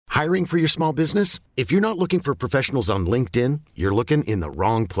Hiring for your small business? If you're not looking for professionals on LinkedIn, you're looking in the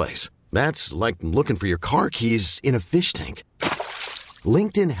wrong place. That's like looking for your car keys in a fish tank.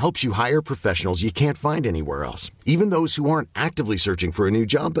 LinkedIn helps you hire professionals you can't find anywhere else, even those who aren't actively searching for a new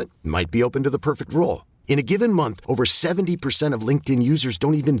job but might be open to the perfect role. In a given month, over 70% of LinkedIn users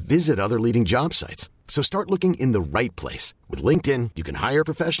don't even visit other leading job sites. So start looking in the right place. With LinkedIn, you can hire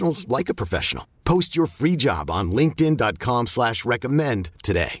professionals like a professional. Post your free job on linkedin.com/recommend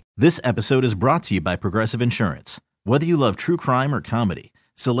today. This episode is brought to you by Progressive Insurance. Whether you love true crime or comedy,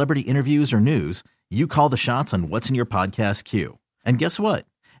 celebrity interviews or news, you call the shots on what's in your podcast queue. And guess what?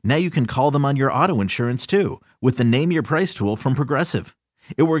 Now you can call them on your auto insurance too with the Name Your Price tool from Progressive.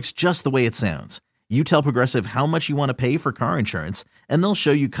 It works just the way it sounds. You tell Progressive how much you want to pay for car insurance, and they'll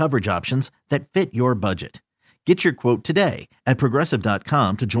show you coverage options that fit your budget. Get your quote today at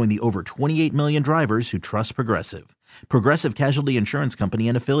Progressive.com to join the over 28 million drivers who trust Progressive. Progressive Casualty Insurance Company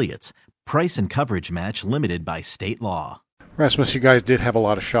and Affiliates. Price and coverage match limited by state law. Rasmus, you guys did have a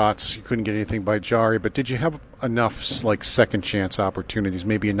lot of shots. You couldn't get anything by Jari, but did you have enough second chance opportunities,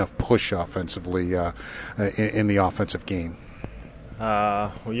 maybe enough push offensively in the offensive game?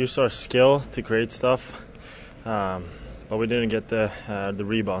 We used our skill to create stuff, but we didn't get the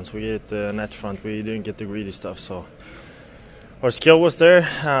rebounds. We get the net front. We didn't get the greedy stuff. So our skill was there,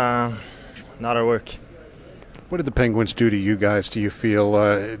 not our work. What did the Penguins do to you guys, do you feel,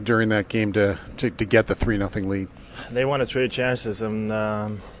 during that game to get the 3-0 lead? They want to trade chances, and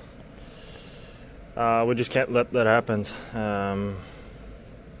we just can't let that happen.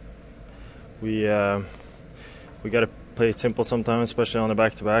 We got to play it simple sometimes, especially on the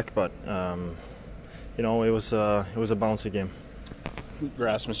back-to-back. But it was a bouncy game.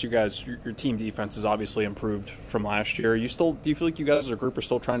 Rasmus, you guys, your team defense has obviously improved from last year. Do you feel like you guys as a group are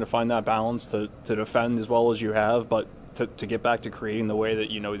still trying to find that balance to defend as well as you have, but to get back to creating the way that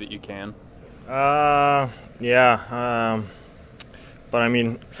you know that you can? Yeah. But I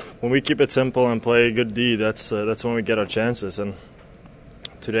mean, when we keep it simple and play good D, that's when we get our chances. And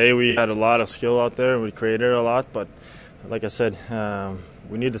today we had a lot of skill out there. We created a lot, but like I said,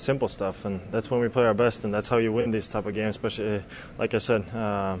 we need the simple stuff, and that's when we play our best, and that's how you win these type of games, especially, like I said,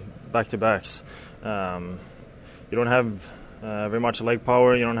 back-to-backs. You don't have very much leg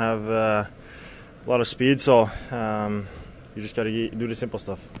power. You don't have a lot of speed, so you just got to do the simple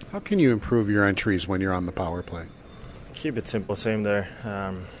stuff. How can you improve your entries when you're on the power play? Keep it simple, same there.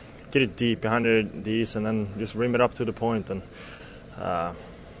 Get it deep, behind the Ds, and then just rim it up to the point. And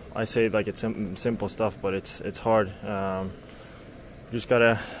I say like it's simple stuff, but it's hard. You just got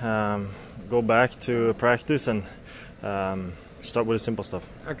to go back to practice and start with the simple stuff.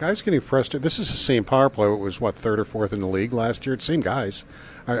 Are guys getting frustrated? This is the same power play. It was, third or fourth in the league last year? Same guys.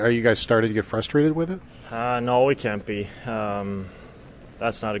 Are you guys starting to get frustrated with it? No, we can't be.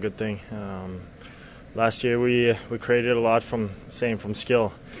 That's not a good thing. Last year we created a lot from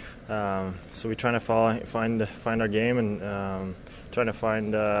skill. So we're trying to find our game and trying to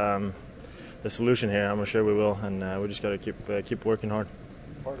find the solution here. I'm sure we will, and we just got to keep working hard.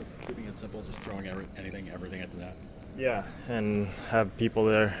 Part of keeping it simple, just throwing everything at the net. Yeah, and have people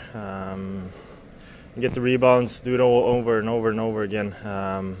there. Get the rebounds, do it all over and over and over again.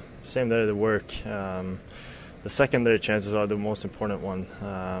 Same there, the work. The secondary chances are the most important one.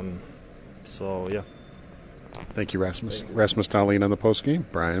 So, yeah. Thank you, Rasmus. Rasmus Dahlin on the Postgame.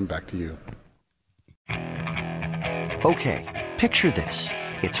 Brian, back to you. Okay, picture this.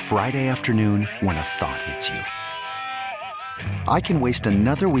 It's Friday afternoon when a thought hits you. I can waste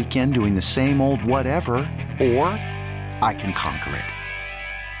another weekend doing the same old whatever, or I can conquer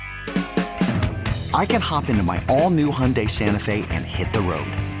it. I can hop into my all-new Hyundai Santa Fe and hit the road.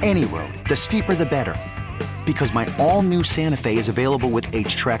 Any road. The steeper, the better. Because my all-new Santa Fe is available with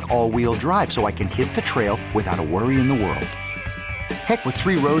H-Track all-wheel drive, so I can hit the trail without a worry in the world. Heck, with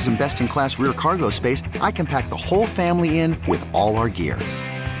 3 rows and best-in-class rear cargo space, I can pack the whole family in with all our gear.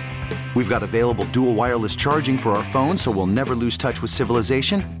 We've got available dual wireless charging for our phones, so we'll never lose touch with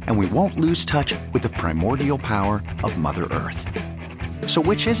civilization, and we won't lose touch with the primordial power of Mother Earth. So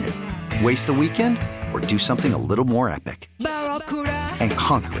which is it? Waste the weekend or do something a little more epic? And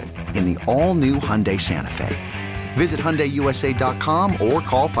conquer it in the all-new Hyundai Santa Fe. Visit HyundaiUSA.com or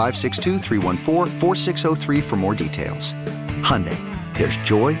call 562-314-4603 for more details. Hyundai, there's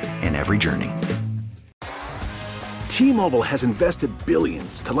joy in every journey. T-Mobile has invested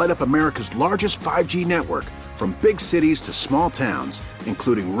billions to light up America's largest 5G network, from big cities to small towns,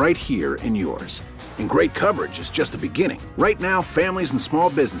 including right here in yours. And great coverage is just the beginning. Right now, families and small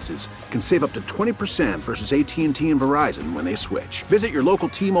businesses can save up to 20% versus AT&T and Verizon when they switch. Visit your local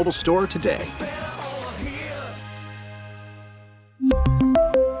T-Mobile store today.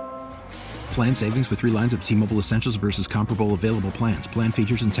 Plan savings with 3 lines of T-Mobile Essentials versus comparable available plans. Plan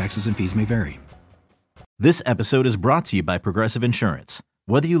features and taxes and fees may vary. This episode is brought to you by Progressive Insurance.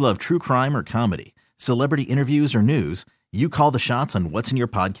 Whether you love true crime or comedy, celebrity interviews or news, you call the shots on what's in your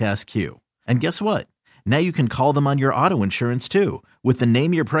podcast queue. And guess what? Now you can call them on your auto insurance too with the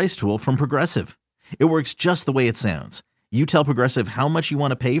Name Your Price tool from Progressive. It works just the way it sounds. You tell Progressive how much you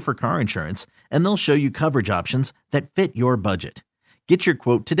want to pay for car insurance, and they'll show you coverage options that fit your budget. Get your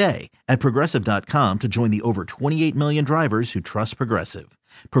quote today at Progressive.com to join the over 28 million drivers who trust Progressive.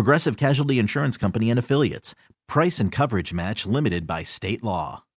 Progressive Casualty Insurance Company and Affiliates. Price and coverage match limited by state law.